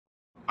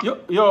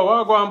Yo,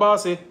 what go on,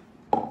 bossy?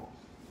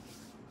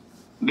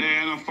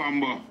 There in a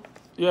fambo.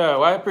 Yeah,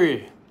 why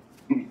pray?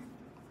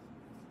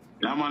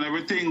 Yeah, man,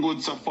 everything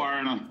good so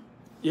far, no?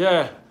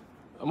 Yeah.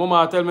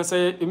 Mama tell me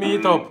say you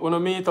meet up, when you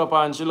meet up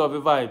and she love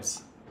the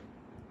vibes.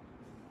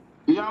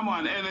 Yeah,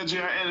 man,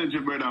 energy,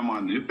 brother,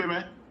 man. You feel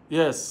me?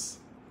 Yes.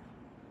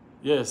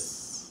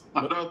 Yes.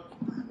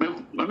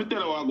 Let me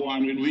tell you what go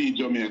on with we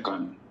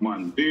Jamaican,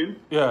 man. See?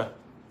 Yeah.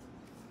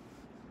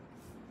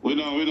 We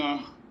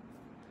know,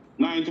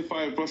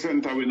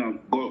 95% of we know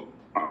go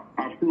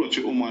approach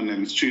a woman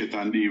them straight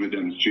and deal with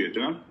them straight,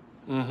 yeah?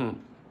 And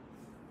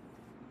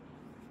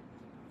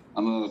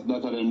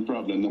that's a them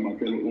problem. Them a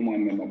tell a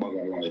woman them a bag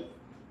of lie.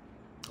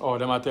 Oh,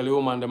 them a tell the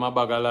woman them a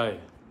bag of lie.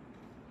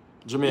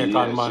 Jamaican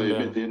man so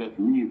them. you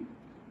better meet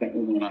that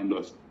woman and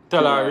just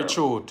Tell her the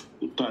truth.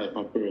 The type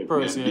of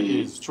person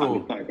is true.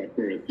 And the type of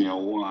person you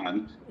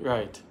want.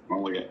 Right.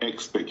 And what you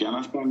expect, you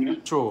understand me?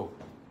 True.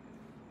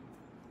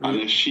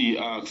 And if she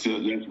asks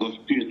you, just go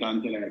straight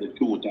and tell her the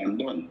truth and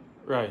done.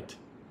 Right.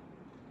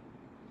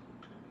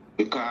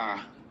 Because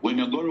when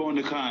you go around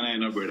the corner, you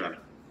know, brother,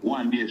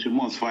 one day she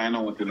must find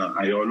out, you know,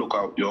 and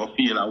you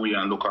feel away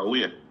and look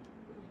away.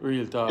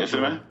 Real talk. You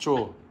see me?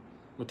 True.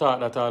 We talk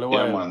that all the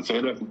while. Yeah, man. So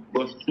you just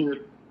go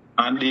straight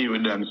and deal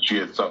with them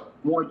straight. So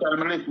more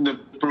time I listen to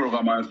the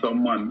program and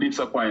some man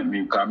disappoint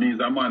me because me is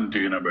a man too,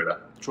 you know, brother.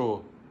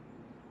 True.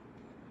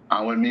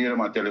 And when me hear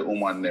them I tell the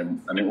woman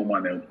them, and the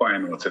woman them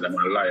find out, say them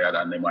a liar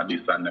and them a this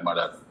and them a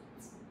that.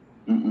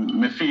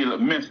 Me feel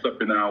messed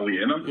up in a way,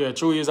 you know? Yeah,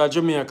 true, you're a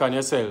Jamaican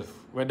yourself.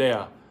 We're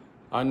there.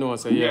 I know,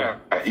 so yeah.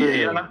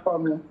 You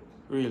understand me?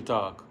 Real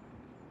talk.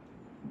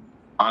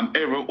 And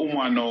every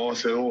woman now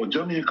say, oh,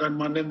 Jamaican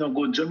man, them no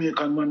good.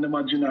 Jamaican man, them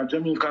a gina.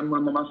 Jamaican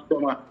man, them a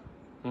stomach.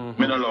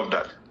 Me no love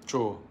that.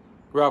 True.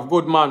 We have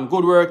good man,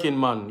 good working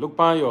man. Look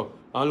upon you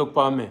and look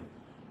upon me.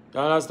 You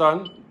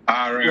understand?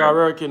 Alright. You're a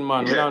working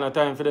man. We don't have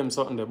time for them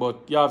something there. But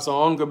you have some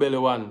hungry belly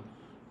one.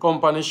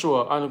 Company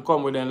show and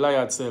come with them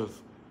lie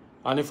itself.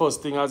 And the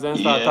first thing as then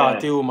start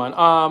talking to you,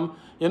 man.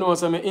 You know,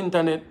 say my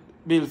internet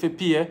bill for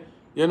pay.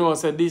 You know,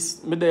 say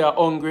this, me they are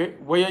hungry.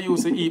 Where you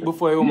used to eat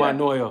before you man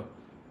know you.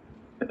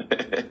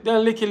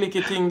 Then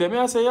licky thing them.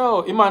 I say,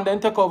 yo, the man then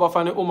take over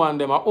from the woman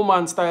them. A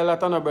woman style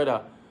at no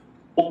brother.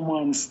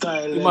 Woman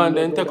style. The man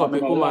then take up the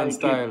woman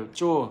style.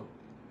 True.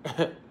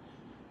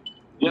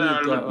 You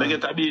know, they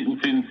get a beating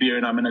sincere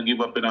and I'm going to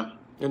give up, you know.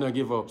 You know,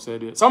 give up,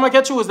 said you. So I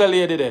can choose the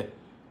lady there.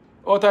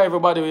 Out of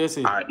everybody what you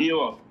see.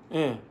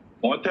 Yeah.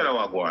 I'll tell you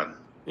what go on.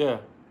 Yeah.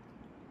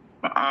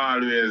 I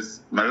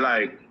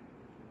like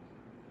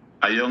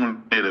a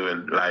young lady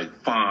with like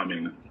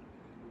farming.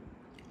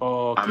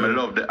 Okay. And I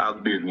love the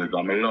ag business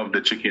and I love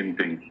the chicken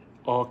thing.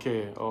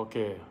 Okay.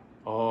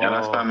 Oh. You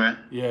understand me?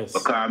 Yes.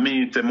 Because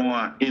me it's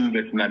more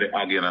invest in the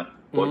ag, you know.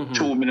 But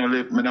two, me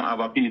don't have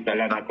a piece of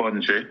land of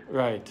country.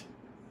 Right.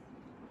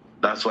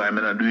 That's why I'm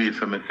going to do it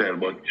for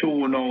myself. But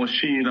two now,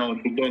 she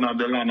don't have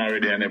the land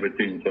already and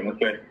everything. So I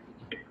say,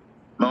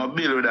 now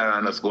build with her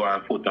and just go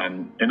on foot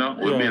and, you know,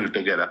 we build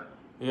together.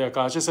 Yeah,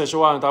 because she said she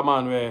wants a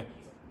man where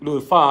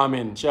do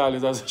farming. She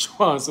always says she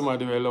wants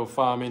somebody who love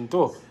farming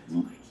too.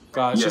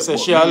 Because she said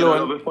she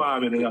alone. Love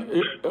farming, you know?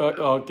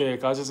 Okay,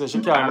 because she said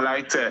she can't. I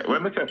like that.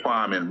 When I say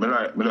farming,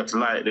 I just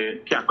like the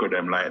cackle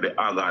them, like the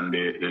egg and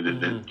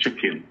the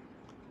chicken.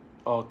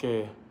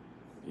 Okay.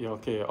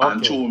 Okay.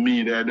 And to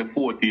me, they're the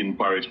 14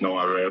 parish now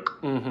I work.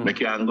 I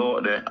can go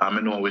out there and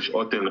I know which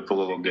hotel to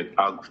go get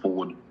egg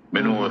food. I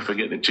know if I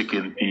get the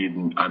chicken feed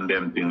and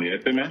them things. You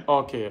see me?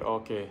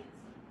 Okay.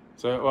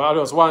 So well,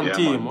 just one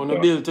team. On the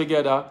build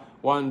together,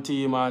 one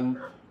team and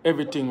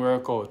everything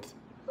work out.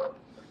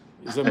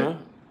 You see me?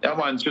 Yeah,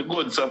 man, she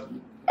good stuff.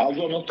 I was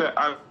going to say,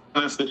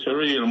 honestly, she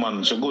real,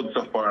 man. She good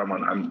stuff for her,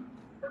 man. And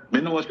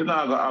I know she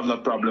not going to have no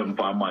problem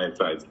for my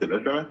side still.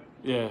 You see me?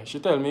 Yeah, she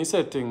tell me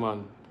said thing,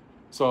 man.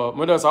 So,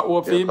 I just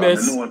hope for the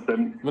best. I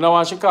don't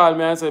want she call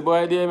me and say,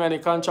 boy, there, man, the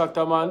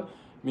contractor, man,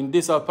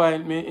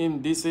 disappoint me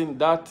in this and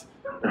that.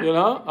 You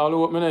know? I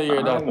hope I don't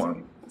hear that.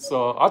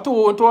 So, I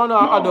want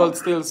an adult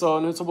still, so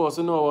you're supposed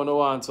to know what I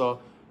want,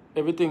 so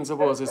everything's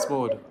supposed to be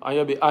smooth. And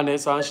you be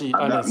honest and she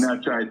honest. I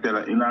try to tell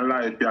her, in a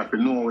life, you have to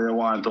know what you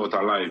want out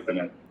of life, you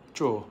know?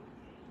 True.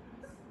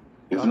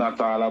 It's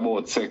not all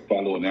about sex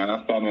alone, you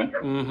understand me?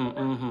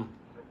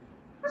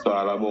 It's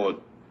all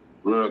about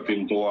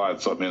working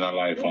towards something in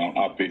life and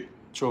happy.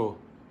 True.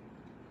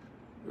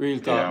 Real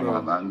talk, yeah,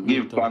 bro. Man, and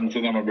give thanks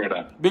to them, my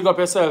brother. Big up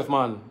yourself,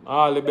 man.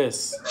 All the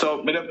best.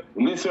 So,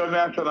 listen to me,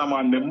 man.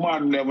 The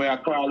man, them, when I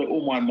call the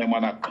woman, them,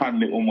 and I can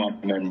the woman,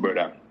 them,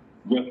 brother.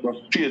 Just go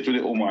straight to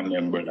the woman,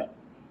 them, brother.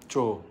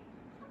 True.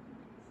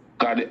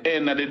 Because at the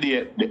end of the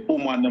day, the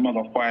woman, them, are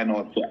going to find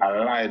out, say,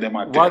 I lie, them,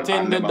 I what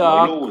in the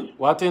dark?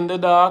 What in the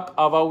dark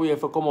have a way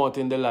for come out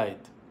in the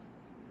light?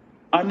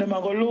 And them,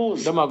 are going to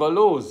lose. Them, are going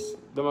to lose.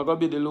 Them, are going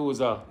to be the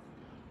loser.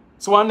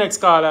 So one next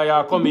caller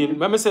you come in.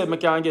 Let me say I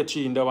can get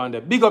you in the one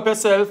there. Big up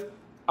yourself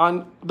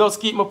and just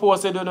keep me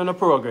posted on the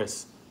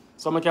progress.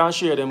 So I can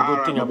share them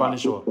good things up on the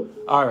show.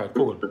 Alright,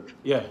 cool.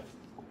 Yeah.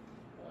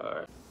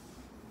 Alright.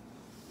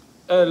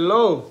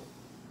 Hello.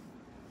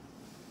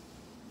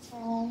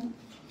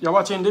 You're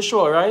watching the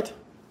show, right?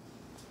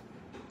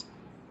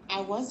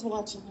 I was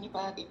watching it,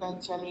 but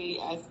eventually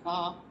I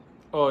stopped.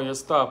 Oh, you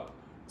stop.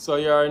 So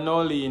you're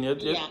no lean.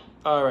 Yeah.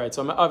 Alright,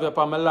 so I have you up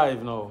on my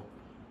live now.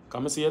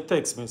 Come see you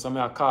text me, so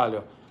I call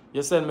you.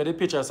 You send me the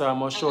picture, so I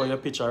must show you a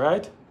picture,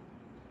 right?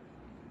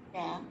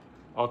 Yeah.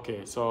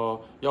 Okay,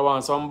 so you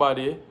want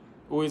somebody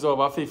who is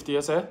over 50,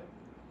 you say?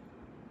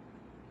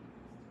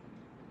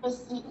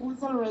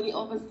 Who's already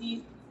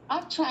overseas.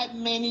 I've tried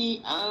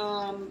many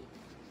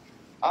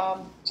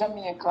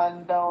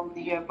Jamaican down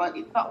there, but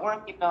it's not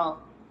working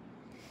out.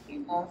 You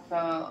know,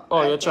 so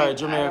oh, you try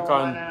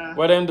Jamaican.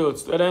 What them do?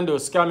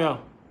 Scam you?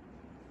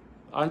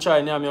 And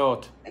try name you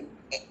out?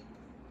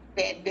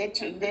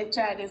 They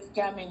try this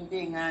scamming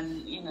thing,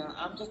 and you know,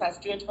 I'm just a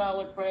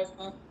straightforward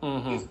person.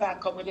 You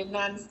start coming with the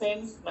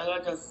nonsense, but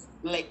I'll just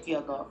let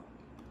you go.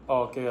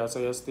 Okay, so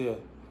you stay.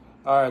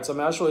 Alright, so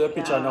I'll show you a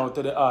picture now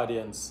to the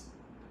audience.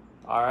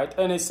 Alright,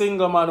 any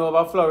single man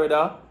over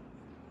Florida?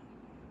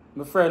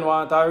 My friend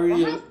want a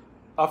real...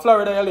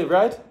 Florida you live,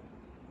 right?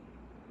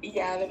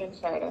 Yeah, I live in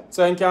Florida.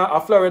 So in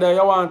Florida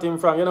you want him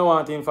from, you don't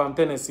want him from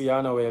Tennessee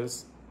or nowhere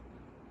else?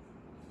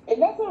 It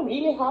doesn't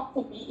really have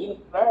to be in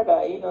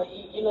Florida, you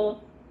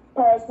know,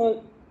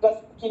 person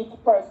just into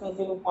persons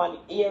in one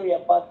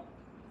area, but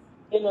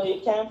you know, you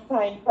can't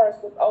find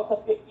persons out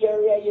of your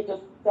area. You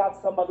just have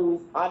somebody who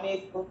is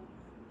honest,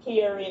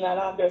 caring, and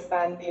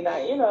understanding,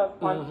 and you know,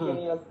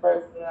 spontaneous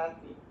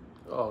personality.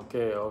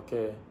 Okay.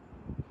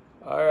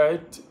 All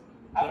right.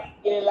 I don't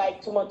really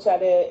like too much of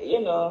the,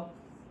 you know,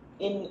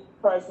 in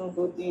persons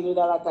who deal with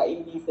a lot of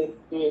indecent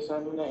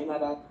situations, you know, in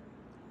that.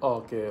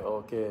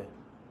 Okay.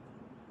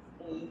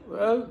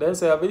 Well, then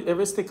say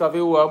every stick of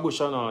you a bush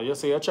now. You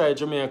say you try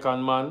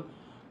Jamaican man,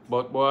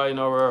 but boy, it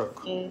no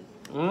work.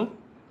 Them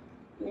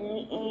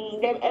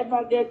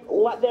ever get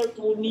what they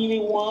really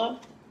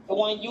want. They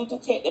want you to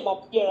take them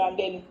up here, and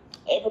then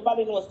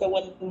everybody knows that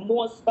when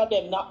most of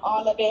them, not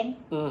all of them,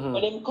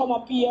 when them come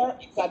up here,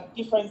 it's a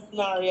different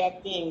scenario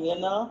thing, you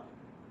know?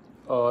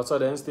 Oh, so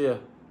then stay?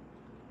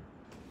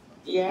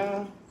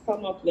 Yeah,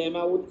 some of them,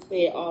 I wouldn't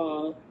say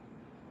all,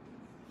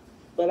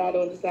 but I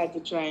don't decide to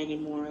try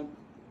anymore.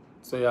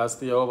 So you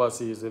stay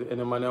overseas.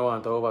 Any man you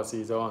want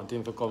overseas, you want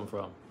him to come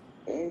from?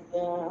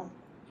 Yeah.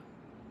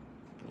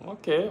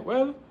 Okay,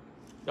 well,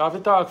 you have to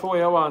talk for what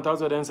you want as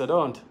well, then say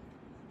don't.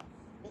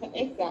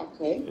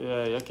 Exactly.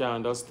 Yeah, you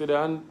can't just stay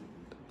there and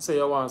say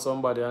you want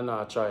somebody and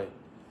not try.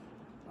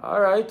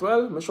 Alright,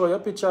 well, me show you a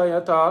picture and you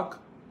talk.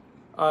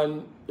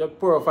 And your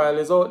profile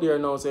is out there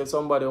now, so if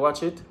somebody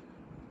watch it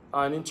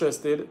and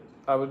interested,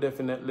 I will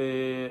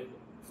definitely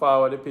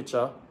forward the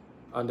picture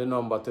and the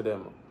number to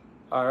them.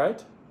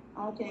 Alright?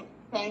 Okay,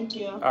 thank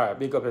you. Alright,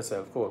 big up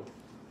yourself. Cool.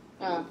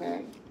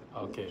 Okay.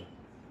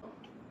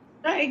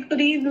 Hi,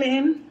 good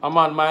evening. I'm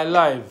on my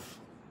live.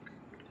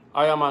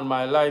 I am on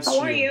my live stream.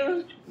 How are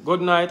you?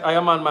 Good night. I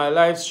am on my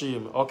live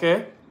stream,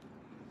 okay?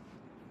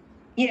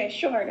 Yeah,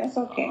 sure, that's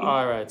okay.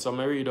 Alright, so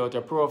I read out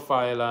your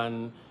profile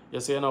and you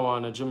say you know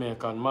want a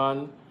Jamaican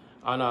man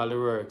and all the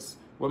works.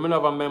 When I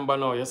never remember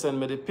now, you send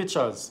me the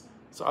pictures.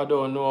 So I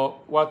don't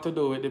know what to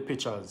do with the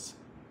pictures.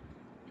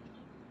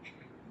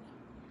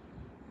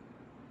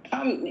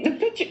 The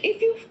picture,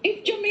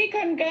 if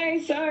Jamaican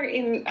guys are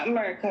in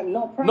America,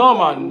 no problem.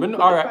 No man,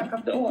 alright. The fact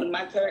of the whole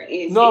matter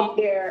is no, if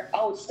they're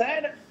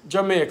outside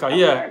Jamaica,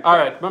 yeah.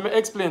 Alright, let me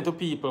explain to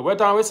people. What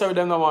time we say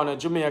them don't want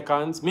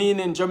Jamaicans,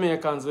 meaning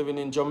Jamaicans living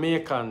in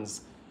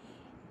Jamaicans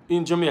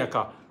in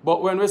Jamaica.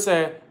 But when we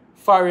say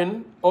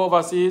foreign,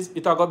 overseas,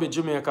 it will be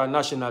Jamaican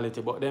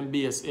nationality, but then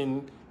based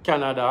in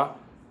Canada,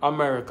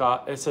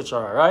 America,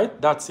 etc.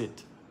 Right? That's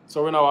it.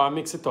 So we now want to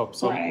mix it up.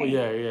 So right.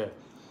 Yeah.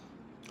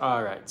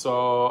 Alright.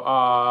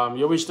 So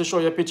you wish to show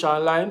your picture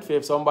online?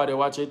 If somebody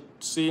watch it,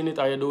 seeing it,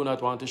 or you do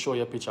not want to show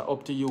your picture,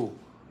 up to you.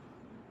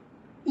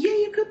 Yeah,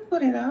 you could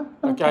put it up.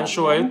 I can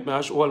show it.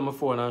 I hold my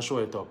phone and show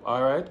it up.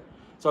 Alright.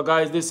 So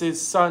guys, this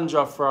is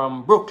Sandra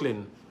from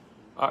Brooklyn.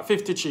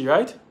 53,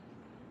 right?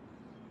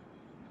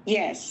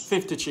 Yes.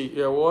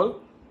 53-year-old.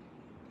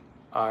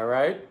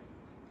 Alright.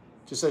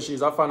 She says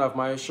she's a fan of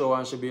my show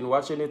and she's been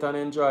watching it and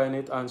enjoying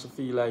it, and she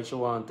feel like she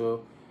want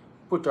to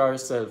put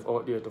herself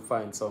out there to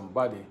find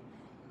somebody.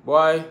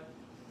 Boy,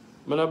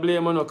 I'm not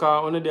blame you,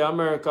 because only the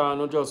American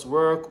who just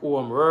work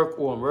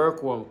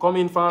home. Come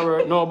in from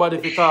work,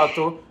 nobody to talk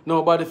to,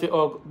 nobody to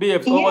hug.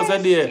 Babes, how was the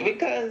day?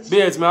 Because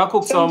babes, may I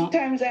cook some?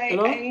 Sometimes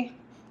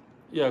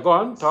yeah, go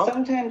on, talk.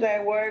 Sometimes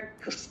I work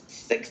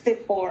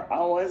 64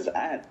 hours,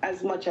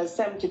 as much as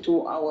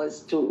 72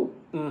 hours too.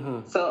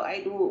 So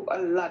I do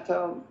a lot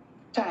of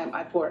time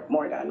at work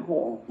more than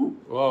home.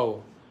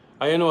 Wow.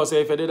 And you know,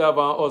 say if you did have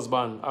a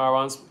husband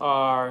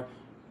or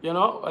you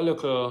know, a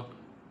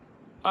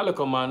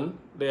little man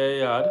there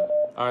yard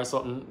or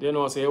something, you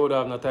know, say you would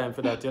have no time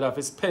for that. You'd have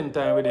to spend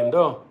time with him,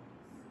 though.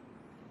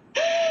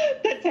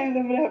 That time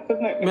I would have to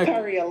make my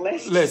career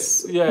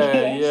less.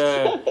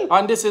 Yeah.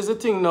 And this is the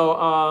thing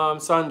now,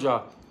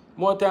 Sandra.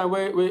 More time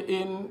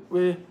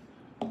we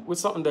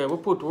something there. We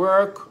put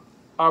work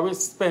or we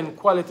spend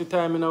quality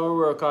time in our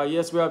work. Or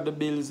yes, we have the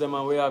bills them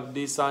and we have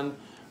this, and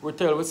we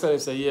tell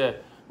ourselves, say, yeah,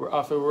 we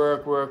have to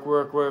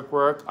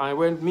work. And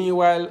when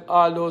meanwhile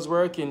all those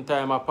working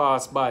time are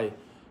passed by,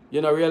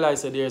 you know,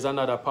 realize that there's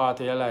another part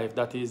of your life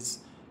that is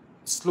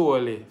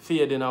slowly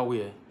fading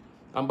away.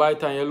 And by the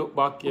time you look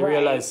back, you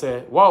realize,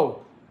 say, wow,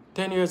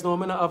 10 years now,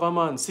 I don't have a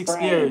man,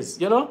 6 years,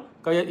 you know?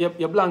 Because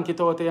you blank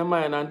it out of your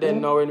mind, and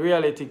then now in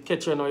reality,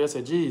 catch you now, you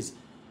say, geez,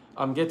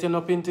 I'm getting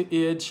up into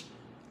age.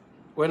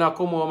 When I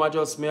come home, I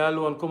just me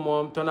alone come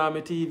home, turn on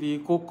my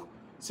TV, cook,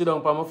 sit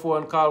down on my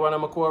phone, call one of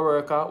my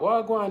co-workers.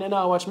 What go on, you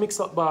know, watch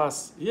Mixup,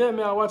 boss. Yeah,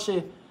 me I watch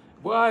it.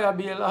 Boy, I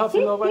be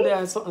laughing over there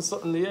and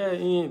something,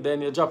 yeah.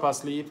 Then you drop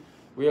asleep,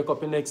 wake up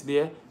the next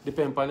day,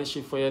 depend on the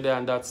shift for you there,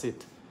 and that's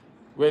it.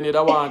 When you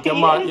don't want your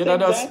man, you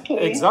don't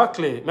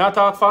exactly. May I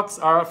talk facts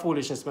or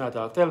foolishness, may I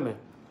talk? Tell me.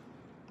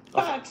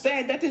 Facts,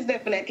 that is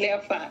definitely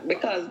a fact,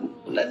 because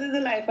this is the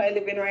life I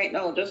live in right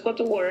now. Just go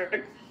to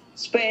work,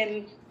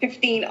 spend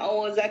 15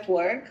 hours at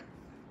work.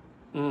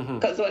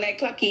 Because when I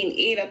clock in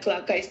 8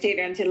 o'clock, I stay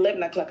there until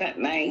 11 o'clock at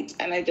night,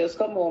 and I just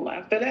come home.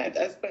 After that,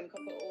 I spend a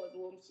couple hours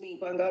home,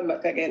 sleep, and go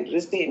back again to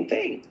the same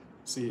thing.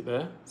 See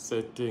there?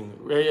 Same thing.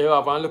 Where you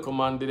have one little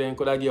man, then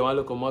could I give one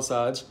little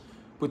massage,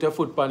 put your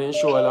foot on his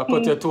shoulder,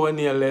 cut your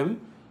toenail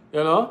them,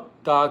 you know,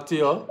 talk to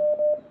you.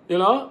 You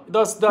know,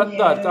 that's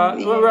that.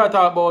 When we're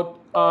talking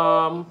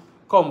about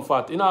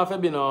comfort, you know, if you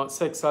be no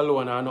sex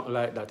alone or nothing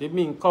like that, it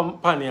means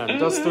companion,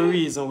 just to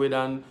reason with,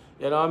 and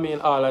you know what I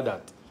mean, all of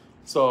that.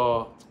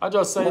 So I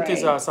just say it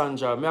is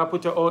Sandra. May I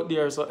put you out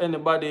there so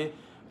anybody,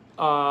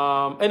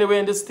 anywhere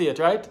in the state,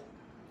 right?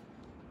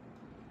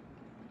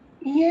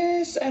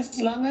 Yes, as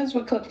long as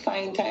we could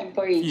find time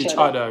for each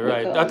other,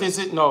 right? That is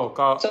it now.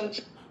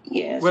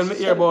 Yes. When we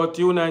hear about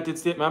United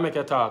States, I make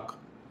a talk.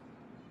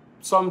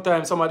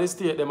 Sometimes some of the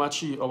state them are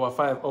 3 or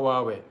 5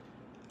 hours away.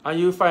 And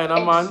you find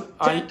a man...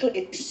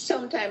 Exactly.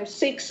 Sometimes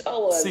 6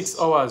 hours. 6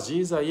 hours.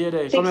 Jesus, yeah,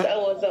 there. 6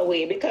 hours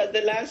away. Because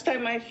the last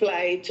time I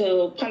fly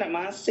to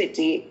Panama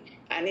City,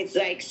 and it's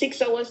like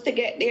 6 hours to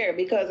get there,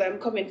 because I'm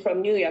coming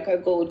from New York, I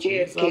go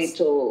JFK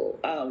to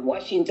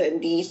Washington,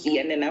 D.C.,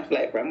 and then I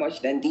fly from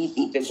Washington,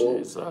 D.C. to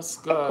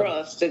go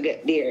across to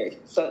get there.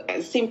 So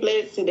as simple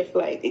as the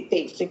flight, it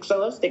takes 6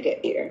 hours to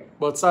get there.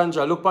 But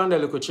Sandra, look on the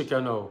little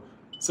chicken now.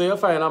 So you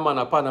find a man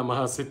at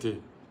Panama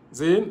City.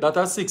 See, that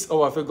is 6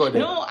 hours to go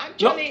there. No,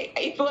 actually,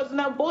 it was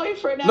not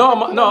boyfriend. No,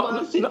 man,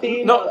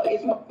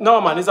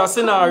 it's a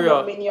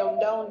scenario.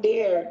 Down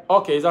there.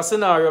 Okay, it's a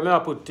scenario. May I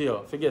put to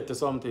you? Forget to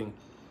something.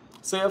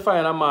 So you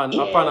find a man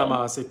at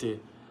Panama City,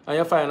 and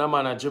you find a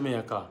man at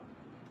Jamaica.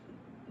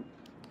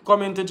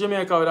 Coming to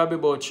Jamaica would be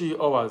about 3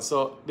 hours.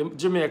 So the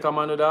Jamaica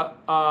man would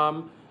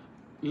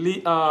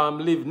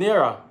live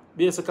nearer,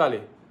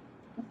 basically.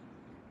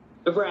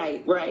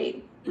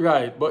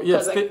 Right, but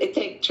yet still... It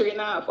takes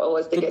 3.5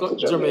 hours to get to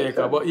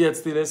Jamaica. But yet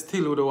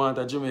still would want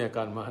a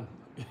Jamaican man.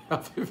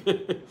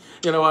 You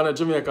don't want a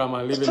Jamaican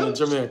man living in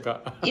Jamaica.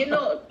 You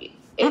know,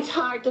 it's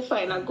hard to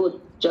find a good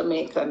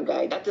Jamaican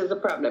guy. That is the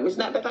problem. It's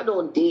not that I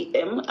don't date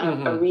them.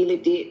 I really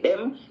date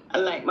them. I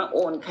like my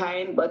own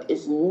kind, but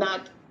it's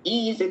not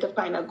easy to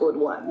find a good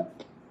one.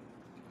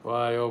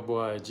 Why, oh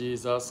boy,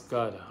 Jesus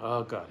God.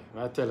 Oh God,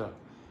 I tell you.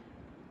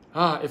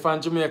 If a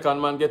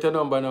Jamaican man get a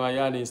number now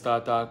and you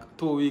start talk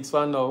 2 weeks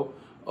from now,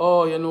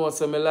 oh, you know,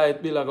 so my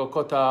light bill I go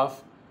cut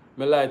off.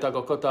 My light I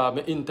go cut off.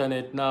 My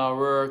internet now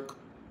work.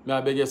 I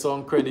beg you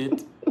some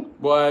credit.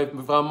 Boy,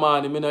 if I'm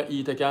man, I not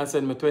eat, I can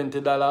send me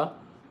 $20.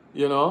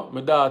 You know, my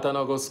daughter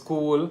now go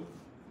school.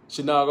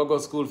 She now go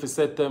school for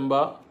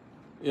September.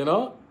 You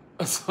know?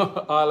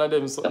 So all of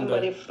them something.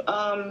 Somebody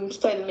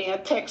send me a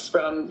text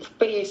from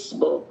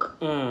Facebook.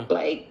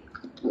 Like,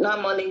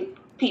 normally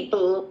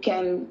people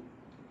can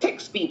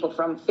text people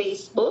from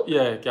Facebook.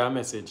 Yeah, can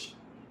message.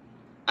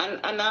 And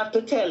I have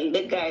to tell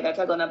the guy that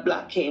I'm going to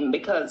block him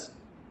because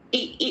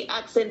he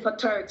asking for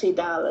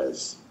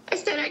 $30. I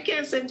said I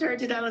can't send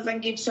 $30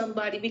 and give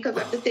somebody because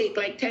I have to take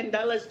like $10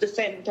 to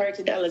send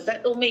 $30.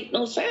 That don't make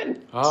no sense.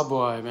 Oh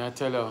boy, may I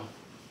tell you.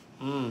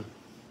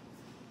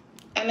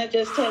 And I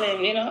just tell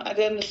him, you know,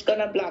 I'm just going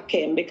to block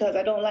him because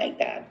I don't like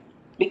that.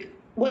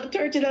 What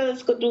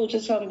 $30 could do to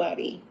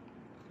somebody?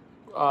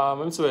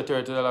 I'm sorry,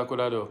 $30 could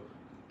I do.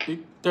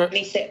 And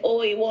he said,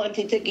 oh, he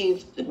wanted to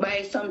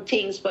buy some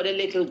things for the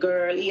little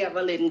girl. He have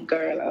a little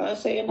girl. I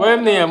say, well,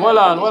 name, hold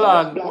on.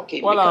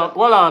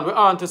 We're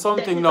on to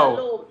something now.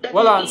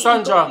 Hold on,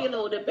 Sandra.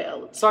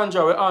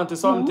 Sandra, we're on to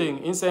something.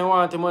 He say,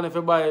 want money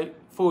for buy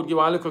food, give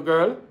one little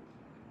girl?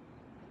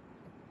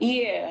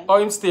 Yeah. Oh,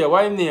 him stay.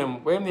 What him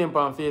name? What him name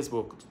on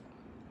Facebook?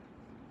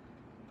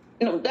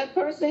 No, that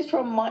person is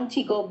from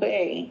Montego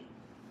Bay.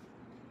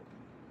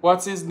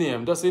 What's his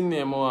name? Just his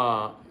name,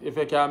 if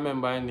I can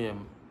remember his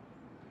name.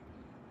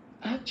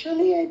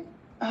 Actually,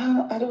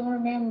 I don't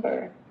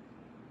remember.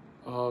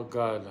 Oh,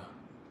 God.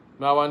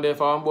 Now, one day,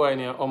 if one boy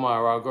named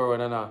Omar or girl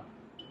and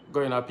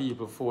go in a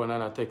people phone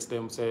and I text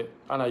them, say,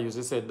 and I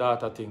usually say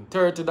data thing.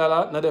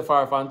 $30, not the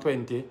far from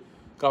 20.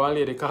 Because one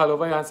lady call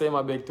over and say,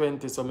 I beg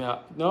 20, so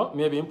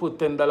maybe he put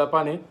 $10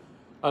 on it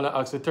and I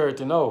ask for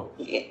 30 now.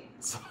 Yeah.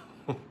 So,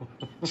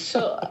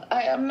 So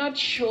I am not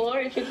sure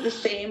if it's the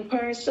same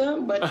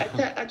person, but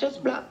I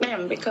just block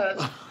them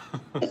because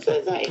it's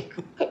like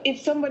if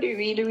somebody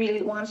really,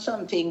 really wants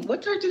something,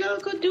 what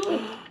 $30 could do?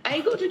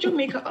 I go to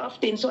Jamaica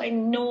often, so I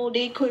know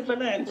the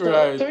equivalent. So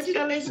Right.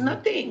 $30 is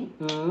nothing.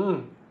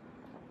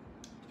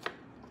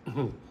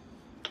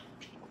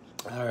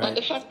 All right. And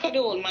the fact of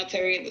the whole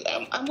matter is,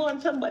 I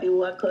want somebody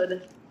who I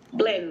could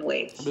blend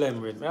with.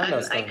 Blend with. I And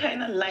understand. I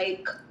kind of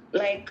like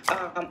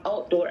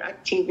outdoor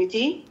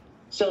activity.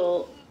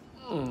 So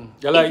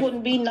it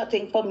wouldn't be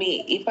nothing for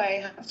me if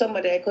I have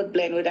somebody I could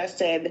blend with. I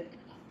said,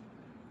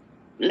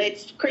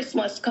 let's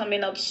Christmas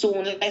coming up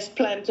soon. Let's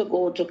plan to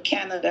go to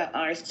Canada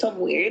or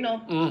somewhere,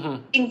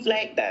 things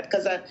like that.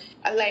 Because I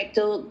like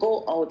to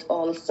go out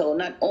also,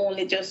 not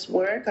only just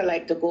work. I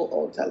like to go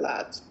out a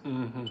lot.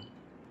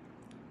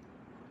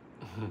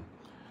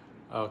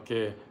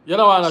 Okay. You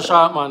don't want a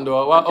short man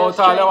though. What how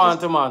tall you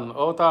want a man?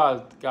 How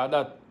tall? Got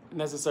that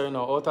necessary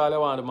now. How tall you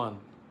want a man?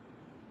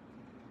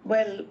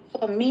 Well,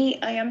 for me,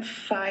 I am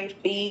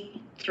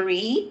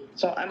 5'3",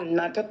 so I'm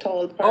not a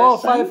tall person. Oh,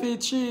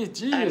 5'3".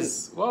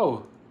 Jeez.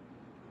 Wow.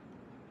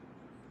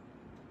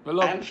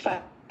 I'm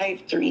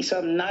 5'3", so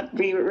I'm not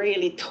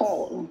really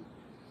tall.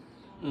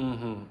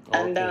 Okay.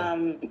 And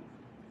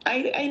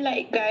I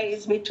like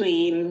guys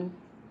between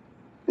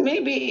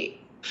maybe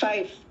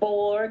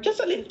 5'4", just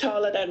a little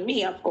taller than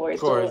me, of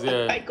course. Of course, so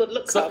yeah. I could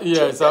look so, up.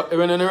 Yeah, so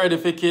when you're ready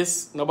for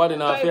kiss, nobody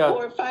now fear.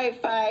 5'4",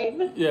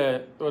 5'5". Yeah,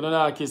 when you're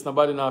not kiss,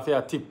 nobody now fear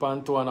tip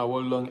and toe and a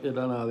whole long head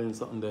and all in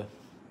something there.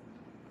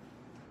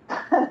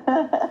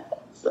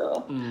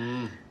 So,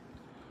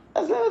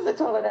 as long as they're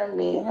taller than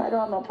me, I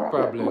don't have no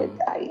problem with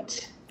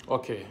height.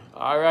 Okay.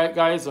 All right,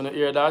 guys, when you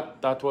hear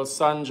that, that was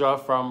Sandra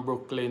from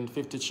Brooklyn,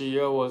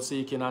 53-year-old,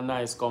 seeking a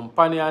nice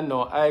companion,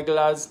 no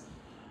eyeglass.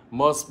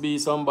 Must be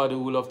somebody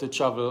who love to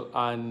travel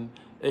and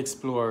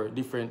explore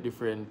different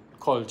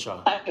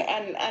culture.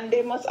 And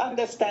they must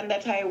understand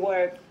that I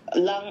work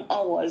long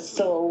hours.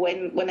 So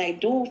when I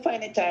do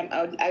find a time,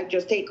 I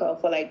just take off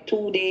for like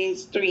 2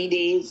 days, 3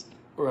 days,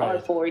 or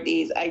 4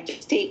 days. I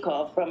just take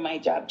off from my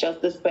job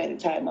just to spend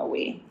time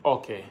away.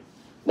 Okay.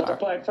 But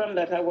apart from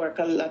that, I work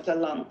a lot of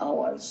long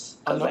hours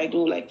because I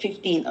do like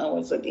 15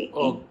 hours a day.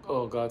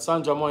 Oh God.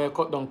 Sandra, more you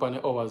cut down on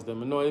the hours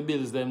them. I know it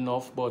bills them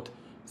enough, but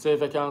say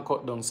if I can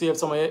cut down, save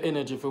some of your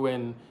energy for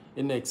when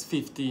in the next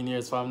 15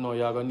 years from now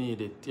you're going to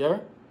need it. Yeah?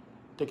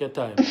 Take your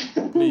time,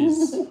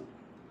 please.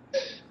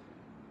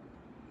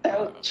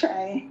 I'll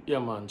try. Yeah,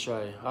 man,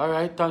 try. All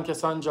right. Thank you,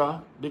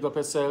 Sandra. Big up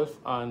yourself.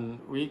 And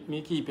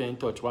me keep you in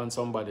touch once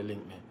somebody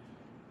link me.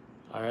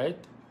 All right?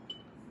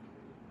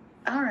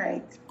 All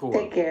right. Cool.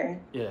 Take care.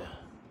 Yeah.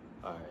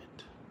 All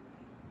right.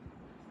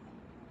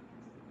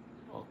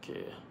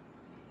 Okay.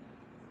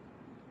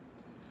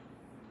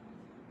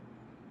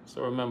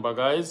 So remember,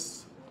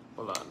 guys,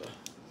 hold on there.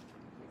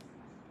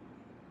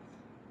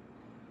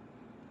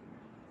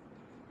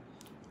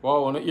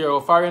 Wow, when you hear how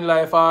foreign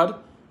life hard,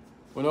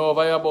 when you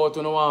over here about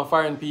when you want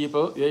foreign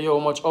people, you hear how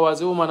much hours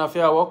the woman have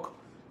to work?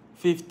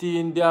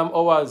 15 damn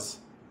hours.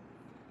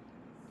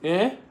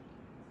 Eh?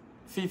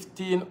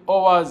 15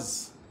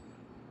 hours.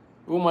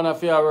 Woman have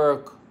to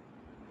work.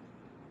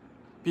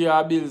 Pay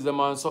her bills them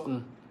and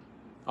something.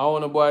 I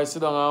want a boy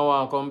sit down and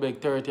want to come back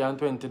 $30 and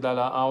 $20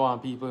 and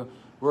want people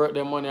work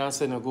their money and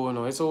send you go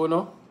now. So, you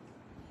know?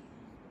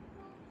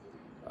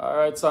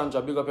 Alright,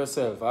 Sandra, big up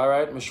yourself.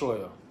 Alright, me show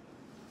you.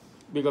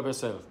 Big up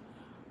yourself.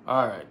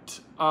 Alright.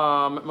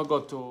 Let me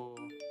go to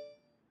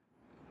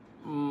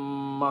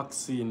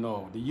Maxine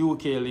now. The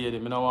UK lady. I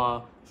don't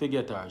want to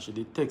forget her. She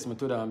did text me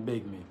today and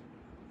beg me.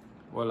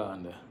 Hold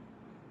on there.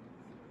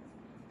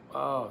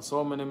 Oh,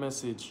 so many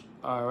messages.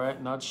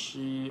 Alright, not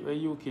she.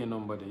 A UK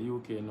number, the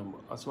UK number.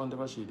 That's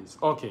whatever she is.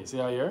 Okay, see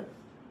her here?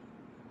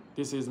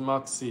 This is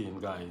Maxine,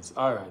 guys.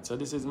 Alright, so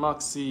this is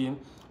Maxine.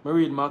 I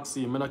read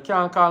Maxine. I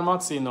can't call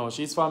Maxine now.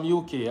 She's from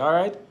UK,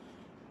 alright?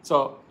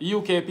 So,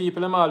 UK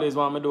people, them always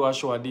want me to do a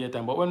show at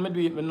daytime. But when I do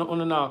it, I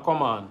don't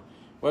come on.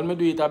 When I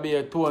do it, I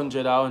be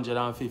 200 or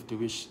 150,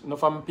 which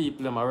enough of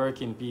people, them are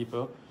working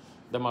people.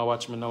 Them are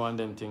watch me now and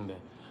them thing there.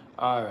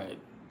 Alright.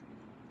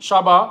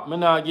 Shaba, I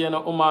not give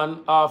a woman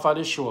half of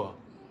the show.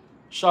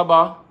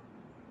 Shaba,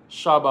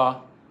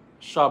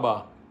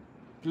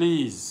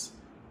 please.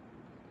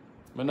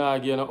 I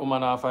not give a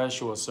woman half of the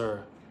show,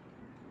 sir.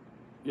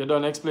 You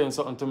don't explain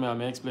something to me, I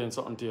may explain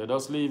something to you.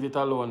 Just leave it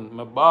alone.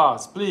 My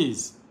boss,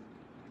 please.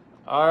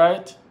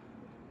 Alright?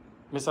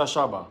 Mr.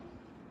 Shaba.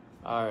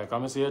 Alright,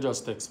 come see you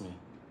just text me.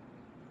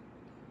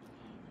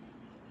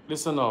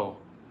 Listen now.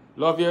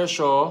 Love your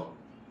show.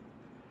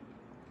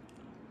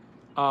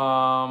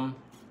 I'd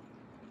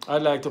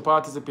like to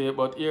participate,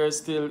 but here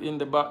still in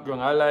the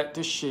background. I like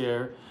to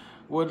share.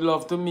 Would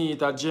love to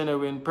meet a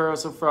genuine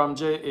person from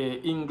JA,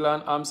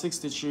 England. I'm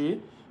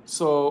 63,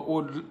 so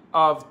would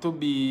have to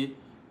be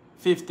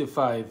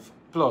 55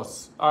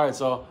 plus. Alright,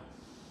 so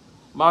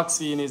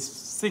Maxine is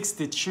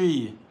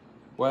 63.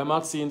 While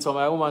Maxine, so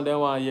my woman then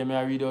want to hear me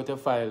I read out a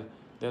file.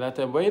 Then I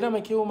tell them, why you don't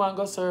make your woman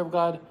go serve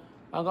God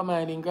and go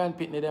mind in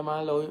grandpitney them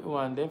and allow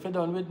woman. Then if you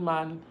done with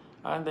man,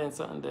 And then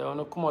something there,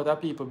 you come out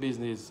of people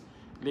business.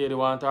 Lady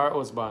want her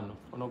husband.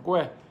 You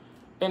go.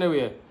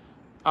 Anyway,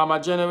 I'm a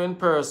genuine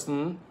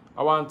person.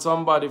 I want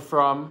somebody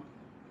from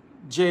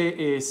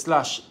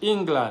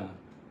JA/England.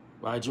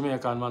 Why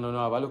Jamaican man don't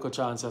have a little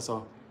chance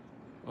so.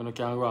 You can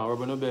go and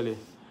rub on the belly.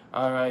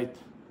 Alright.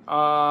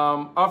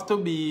 Have to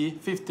be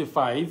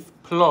 55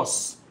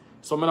 plus.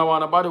 So I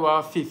want a body who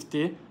are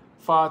 50,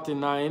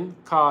 49,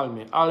 call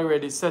me.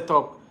 Already set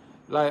up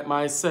like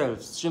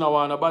myself. She don't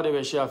want a body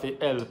where she have to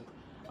help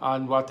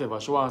and whatever.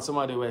 She wants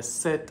somebody where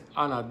set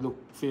and I'd look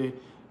for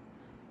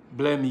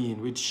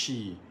blaming with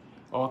she.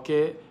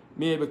 Okay?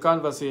 Maybe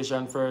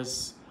conversation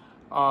first.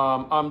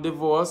 I'm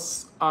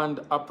divorced and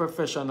a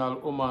professional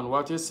woman.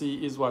 What you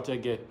see is what you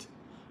get.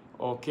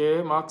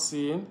 Okay,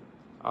 Maxine.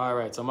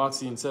 Alright, so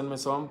Maxine, send me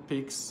some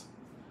pics.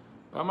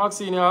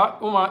 Maxine,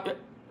 woman,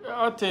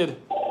 Ted.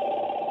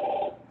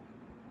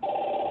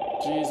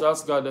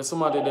 Jesus God, there's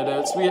somebody there.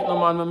 Let's wait no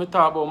man when me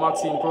talk about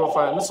Maxine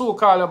profile. Me so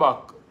call her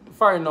back.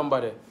 Foreign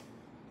number there.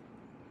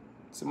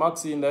 See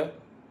Maxine there.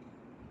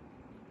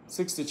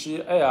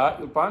 63. Hey,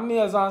 you pan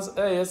nails and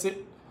hey, you see.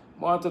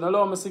 Want to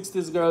know my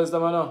 60s girls,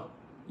 them I know.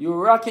 You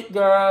rock it,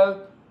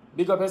 girl.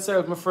 Big up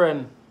yourself, my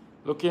friend.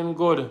 Looking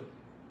good.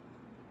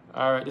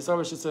 Alright, this is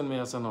how she send me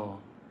as now.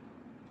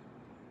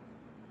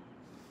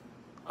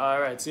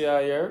 Alright, see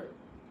her here.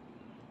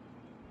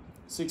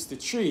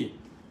 63.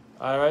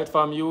 Alright,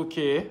 from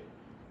UK.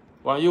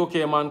 One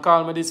UK man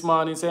called me this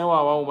morning saying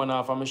one woman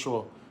off of my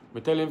show. I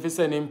tell him to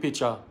send him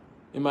picture.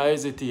 He might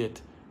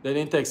hesitate. Then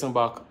he text him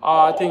back.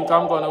 I think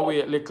I'm gonna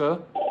wait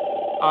little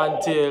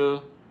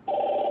until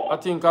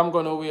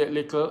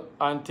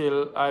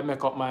I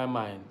make up my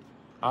mind.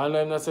 And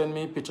then they send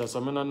me picture,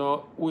 so I don't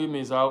know who he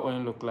is or what he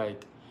look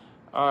like.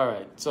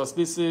 Alright, so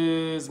this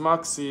is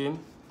Maxine,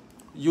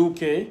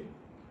 UK.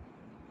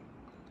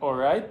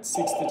 Alright,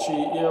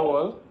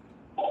 63-year-old.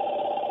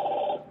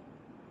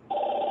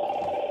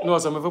 No,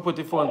 so if I put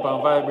the phone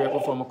on vibrate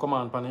before I come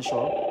on the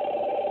show.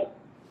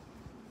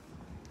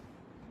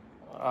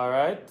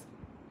 Alright.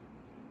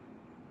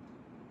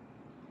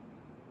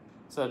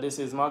 So this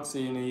is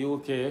Maxine in the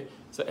UK.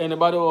 So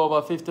anybody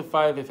over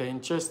 55, if you're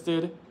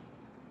interested,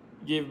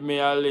 give me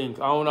a link.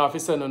 I don't know if you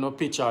send on a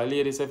picture.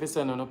 Ladies, if you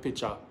send on a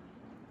picture.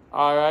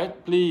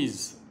 Alright,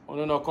 please. I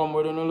don't know, come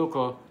with no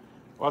look.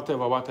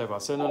 Whatever.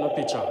 Send on a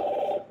picture.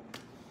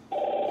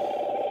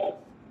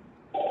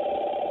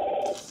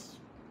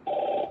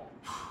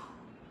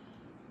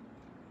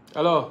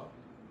 Hello?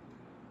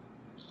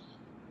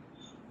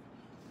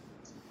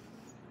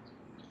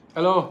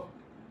 Hello?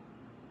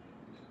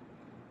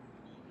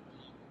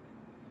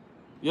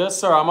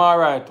 Yes, sir, I'm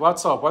alright.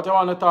 What's up? What do you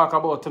want to talk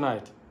about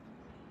tonight?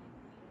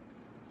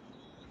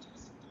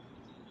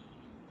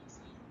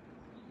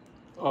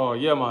 Oh,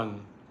 yeah,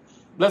 man.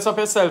 Bless up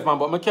yourself, man,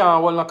 but I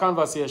can't hold a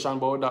conversation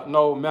about that.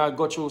 Now, may I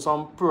go through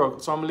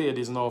some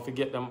ladies now if you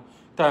get them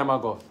time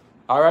ago.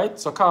 Alright?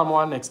 So call me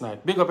on next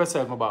night. Big up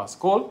yourself, my boss.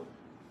 Cool?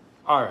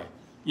 Alright.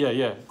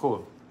 Yeah,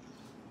 cool.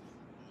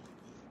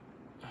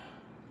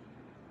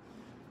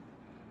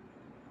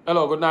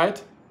 Hello, good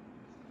night.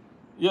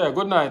 Yeah,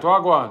 good night.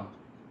 What go on?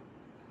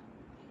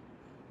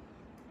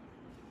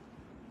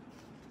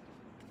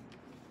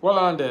 Well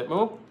on there.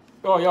 Oh,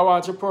 you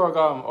watch your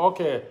program.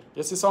 Okay.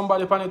 You see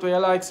somebody on it where you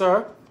like,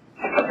 sir?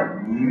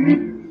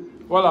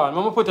 Well on, I'm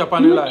going to put you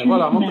on the live.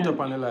 Well on, I'm going to put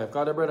you on the live.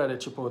 Because the brother they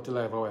chip out the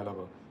live a while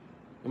ago.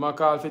 You might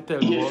call if you tell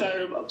me. Yeah,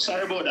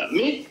 sorry about that.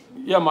 Me?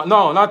 Yeah, man.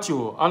 No, not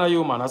you. I know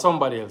you, man. Or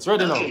somebody else.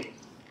 Ready now?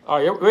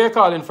 Alright, where you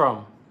calling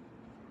from?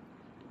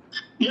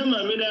 Yeah,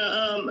 man.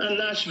 I'm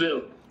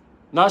Nashville.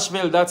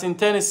 Nashville, that's in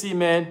Tennessee,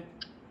 man.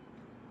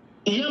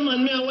 Yeah,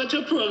 man. I watch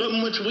your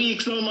program much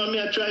weeks now, man.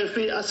 I try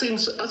to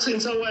since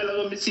a while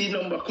ago, I see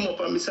number come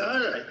up and I say,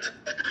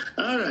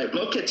 alright,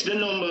 I'll catch the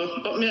number.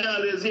 But me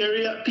always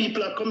hear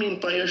people are coming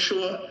for your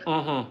show.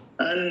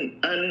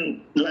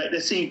 And like they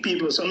see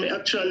people. So me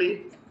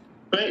actually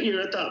right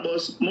here I talk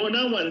about more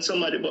than one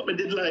somebody, but me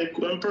did like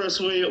one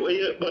person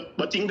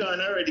but in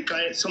Ghana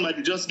already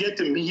somebody just get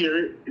him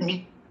here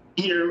when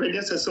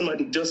you say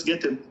somebody just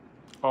get him.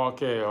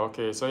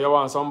 Okay. So you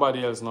want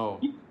somebody else now?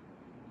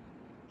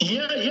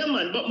 Yeah,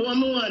 man. But what I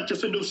want you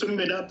to do for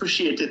me, I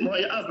appreciate it. More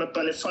you have me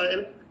on the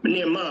file, my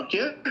name Mark,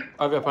 yeah?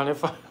 Have you on the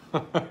file?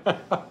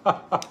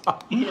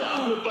 Yeah, I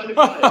have me on the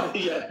file,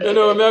 yeah. You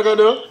know what I'm going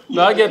to do?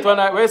 Now I get one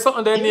night. Where's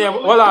something their name?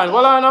 Hold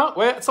on now.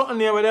 Where something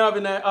name where they have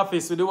in the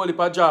office with the whole heap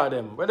of jar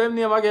them? Where them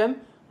name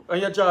again? When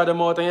you jar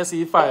them out and you see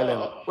you file them.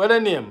 Where the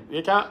name?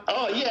 You can't?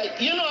 Oh, yeah.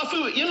 You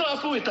know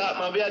how we talk,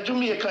 man. We are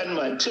Jamaican,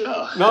 man.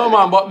 No,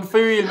 man, but for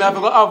real, I have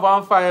to have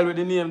one file with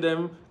the name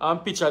them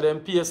and picture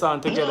them, paste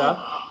on together.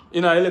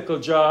 In a little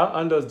jar,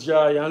 and just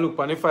jar and look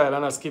on the file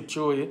and I skip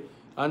through it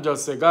and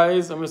just say,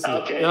 guys, let me see.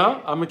 Okay. You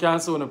know? And I can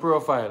see on the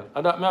profile.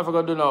 And that I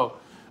forgot to do now.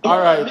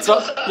 Alright,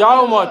 so you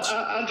how much?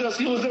 I just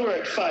use the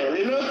word file,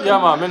 you know? Yeah,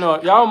 man, I know.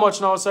 You how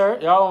much now, sir?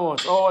 You how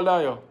much? How old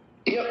are you?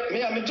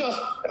 Yeah, I'm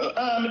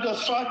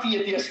just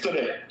 48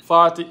 yesterday.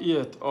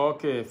 48,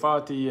 okay,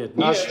 48.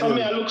 Yeah, so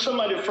I look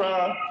somebody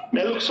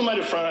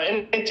from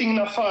anything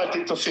in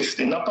 40 to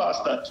 50, not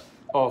past that.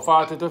 Oh,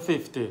 40 to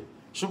 50.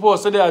 She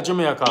supposed to be at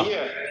Jamaica.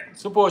 Yeah.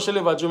 Suppose she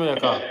live at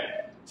Jamaica.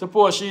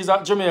 Suppose she's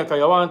at Jamaica.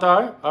 You want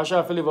her? Or she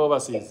have to live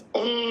overseas?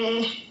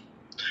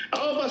 I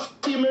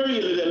oversee me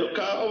really there. Look,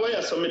 I over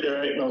here somebody there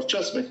right now.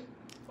 Trust me.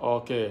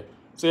 Okay.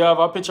 So you have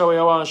a picture where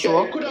you want to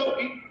show? Yeah,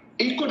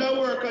 he could have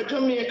worked at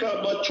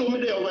Jamaica, but throw me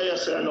there over here,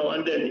 sir, now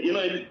and then. You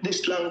know,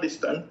 this long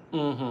distance.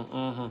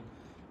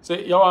 So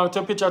you want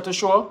a picture to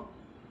show?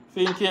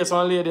 In case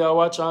one lady will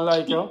watch and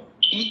like you?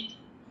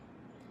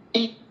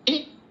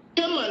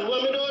 Yeah, man.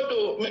 What me don't do?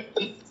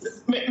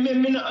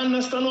 Me not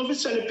understand how to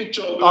send a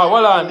picture.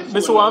 Hold on.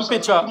 Me see one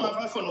picture.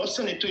 My phone will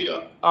send it to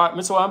you.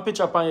 Me see one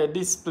picture on your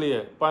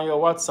display, on your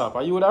WhatsApp.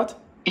 Are you that?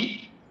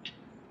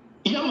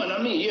 Yeah, man,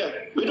 I mean, yeah.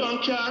 We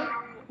don't care.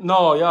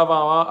 No, you have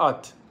one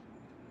hat.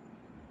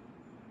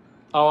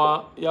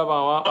 You have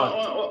one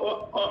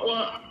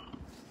hat.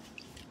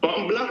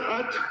 One black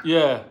hat?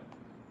 Yeah.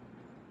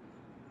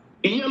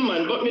 Yeah,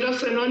 man, but me just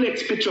send our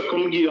next picture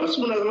come give you. As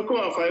soon as I come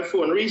off my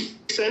phone,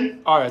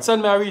 resend. Alright,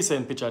 send me a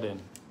recent picture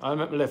then. I'll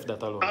left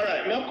that alone.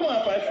 Alright, me come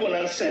off my phone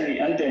and send it,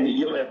 and then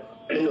you know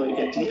you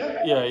get it,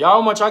 yeah? Yeah,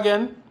 how much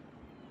again?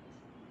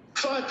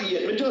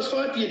 48. Me just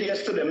 48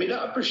 yesterday. Me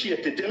don't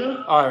appreciate it, you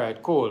know?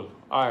 Alright, cool.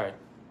 Alright.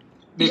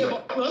 Yeah,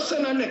 but I'll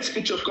send our next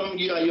picture come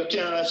give you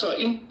can, so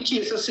in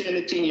case you say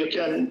anything, you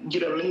can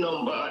give them a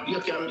number. You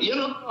can, you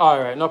know?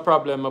 Alright, no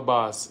problem, my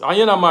boss. And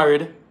you're not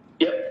married?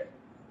 Yep.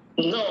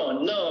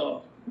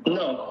 No.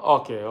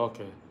 Okay.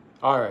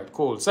 Alright,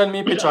 cool. Send me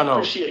a picture now.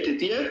 Appreciate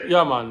it, yeah?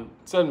 Yeah, man.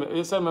 Send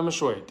me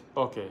show it.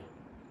 Okay.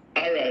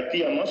 Alright,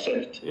 yeah, must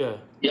send it. Yeah.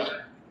 Yeah.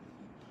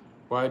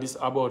 Why this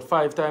about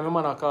 5 times the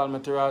man call me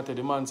to write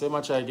the man say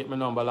I try to get my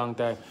number long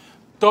time.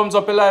 Thumbs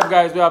up live,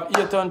 guys. We have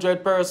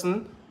 800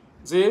 person.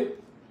 See?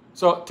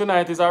 So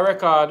tonight is a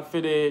record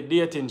for the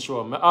dating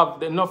show. I have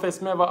the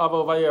toughest me ever have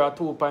over here at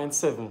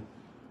 2.7.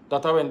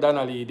 That when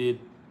Donnelly did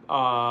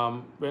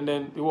when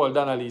then the whole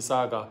Donnelly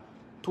saga.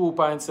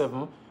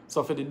 2.7.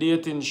 So for the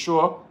dating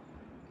show,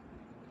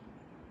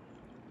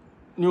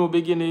 new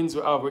beginnings,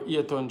 we have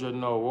 800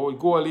 now. Our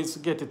goal is to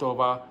get it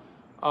over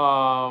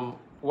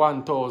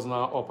 1,000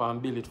 up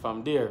and build it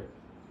from there.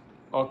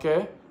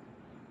 Okay?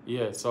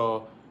 Yeah,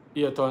 so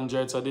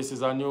 800. So this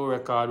is a new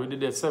record. We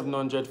did it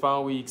 700 for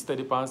a week,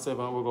 steady pan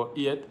 7, we got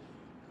 8.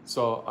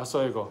 So I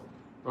saw you go.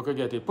 We could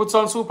get it. Put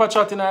some super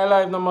chat in our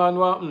live, no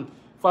man.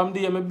 From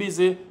there, I'm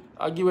busy.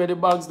 I give away the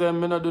bags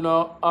them. I not do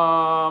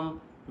no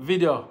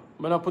video.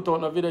 I not put out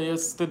no video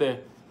yesterday.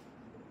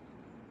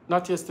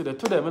 Not yesterday.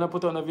 Today. I not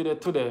put out no video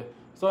today.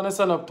 So I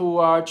send up 2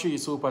 or 3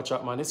 super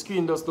chat, man. The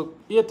screen does look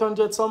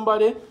 800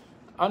 somebody.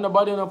 And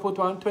nobody not put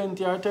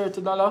 $120 or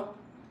 $30.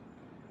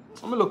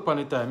 I'm look on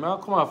the time. I'll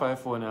come off my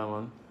phone here,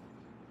 man.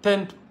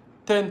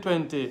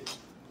 10:20.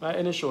 Like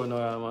any show now,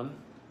 yeah, man.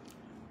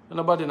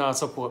 Nobody not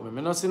support me.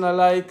 I not see no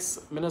likes.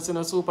 I not see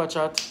no super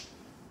chat.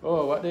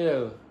 Oh, what the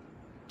hell?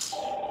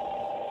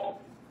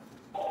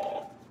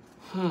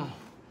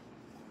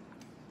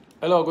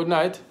 Hello, good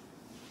night.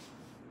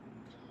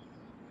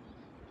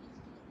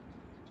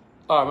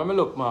 Alright, let me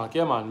look, Mark.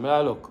 Yeah, man. May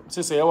I look?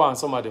 Say you want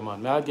somebody,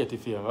 man. May I get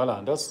it for you? Hold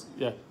on. That's,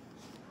 yeah.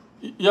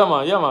 Yeah,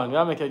 man. May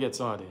I make you get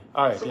somebody?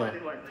 Alright,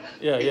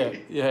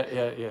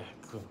 yeah.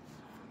 Cool.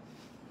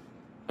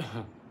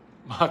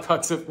 Mark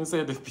accept me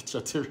say the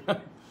picture too.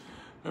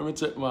 Let me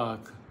check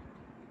Mark.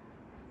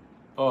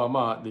 Oh,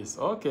 Mark this.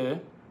 Okay.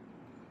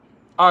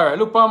 Alright,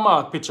 look at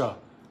Mark picture.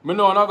 I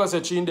know I'm not going to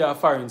say she in there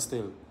foreign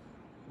still.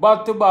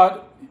 Bad to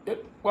bad.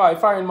 Why,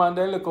 foreign man,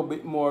 they look a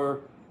bit more.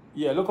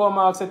 Yeah, look how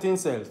Mark set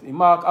himself.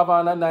 Mark have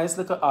on a nice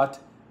little hat,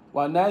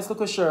 one nice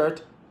little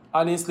shirt,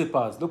 and his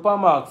slippers. Look at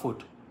Mark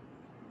foot.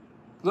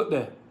 Look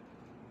there.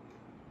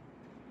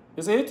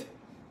 You see it?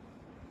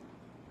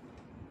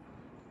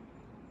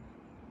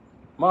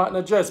 Mark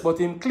not dressed, but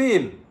him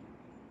clean.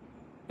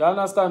 You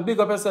understand? Big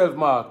up yourself,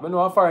 Mark. I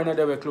know a foreigner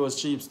they wear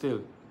clothes cheap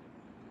still.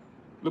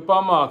 Look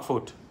at Mark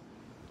foot.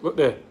 Look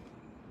there.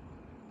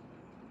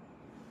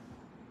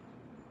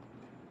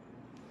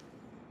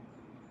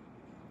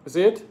 You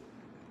see it?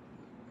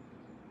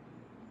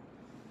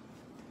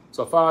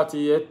 So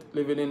 48,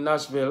 living in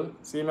Nashville.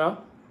 See me?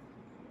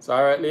 So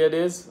alright,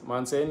 ladies,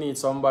 man say you need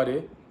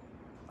somebody.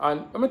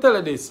 And let me tell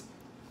you this.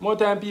 More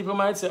time people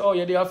might say, oh,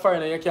 you're a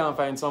foreigner, you can't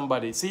find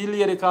somebody. See,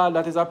 lady call,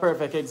 that is a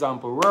perfect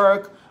example.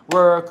 Work.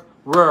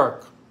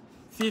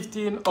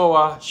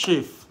 15-hour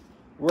shift.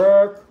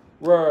 Work.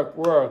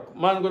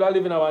 Man gonna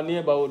live in our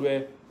neighborhood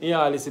where you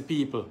all see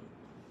people.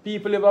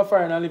 People live a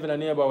foreigner live in a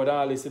neighborhood and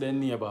all see their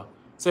neighbor.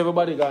 So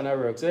everybody gonna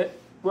work. Say,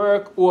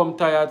 work, home,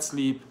 tired,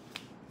 sleep,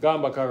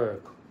 gone back to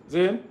work.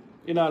 See?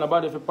 You know,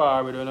 nobody for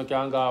power with you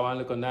can go and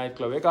look at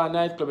nightclub. You can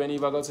nightclub and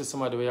even go see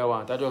somebody where you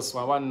want. I just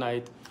want one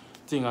night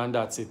thing and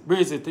that's it.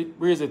 Breezy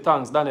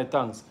thanks, Danny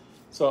thanks.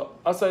 So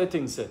that's how the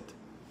thing set.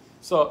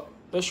 So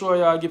they show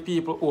you give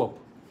people hope.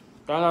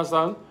 You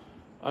understand?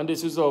 And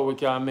this is how we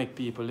can make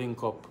people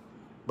link up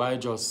by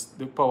just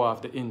the power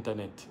of the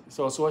internet.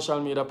 So social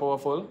media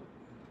powerful.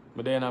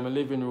 But then I'm in my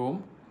living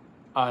room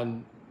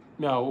and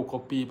I hook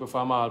up people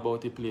from all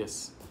about the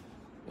place.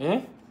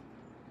 Eh?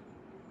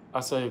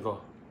 That's how you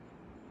go.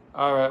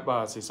 Alright,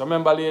 bossy. So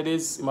remember,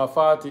 ladies, I'm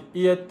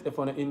 48. If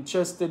you're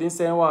interested in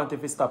saying want,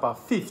 if you stop at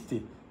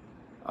 50.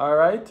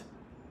 Alright?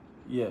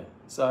 Yeah.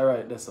 So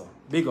alright, that's all.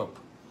 Big up.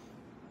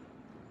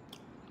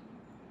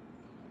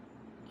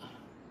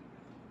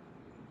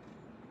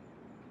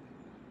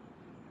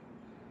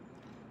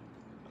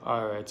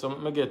 Alright, so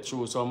let me get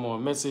through some more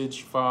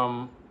message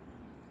from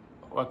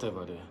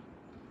whatever there.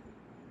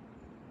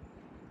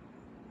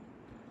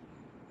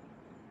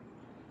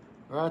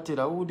 Right,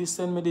 who did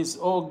send me this?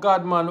 Oh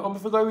God, man, I'm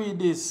gonna read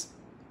this.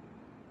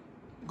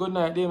 Good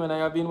night, Dman. I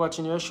have been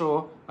watching your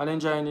show and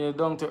enjoying your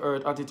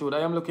down-to-earth attitude. I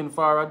am looking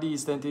for a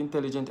decent,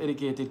 intelligent,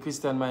 educated,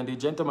 Christian-minded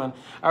gentleman.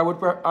 I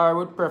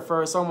would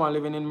prefer someone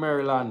living in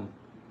Maryland.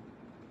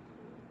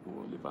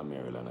 Who live in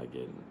Maryland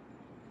again?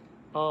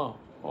 Oh,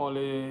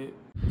 only.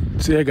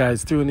 So yeah,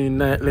 guys, tune in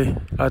nightly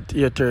at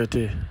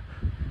 8:30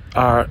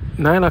 or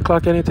 9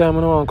 o'clock anytime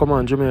I want to come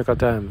on Jamaica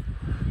time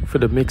for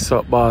the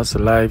Mixup Boss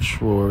live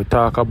show. We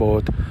talk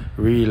about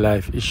real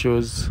life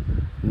issues,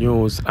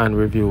 news and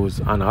reviews,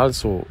 and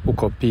also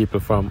hook up people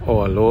from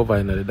all over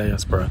in the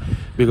diaspora.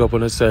 Big up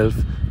on yourself.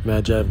 May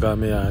I drive got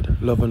me yard.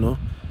 Love you, no?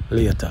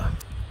 Later.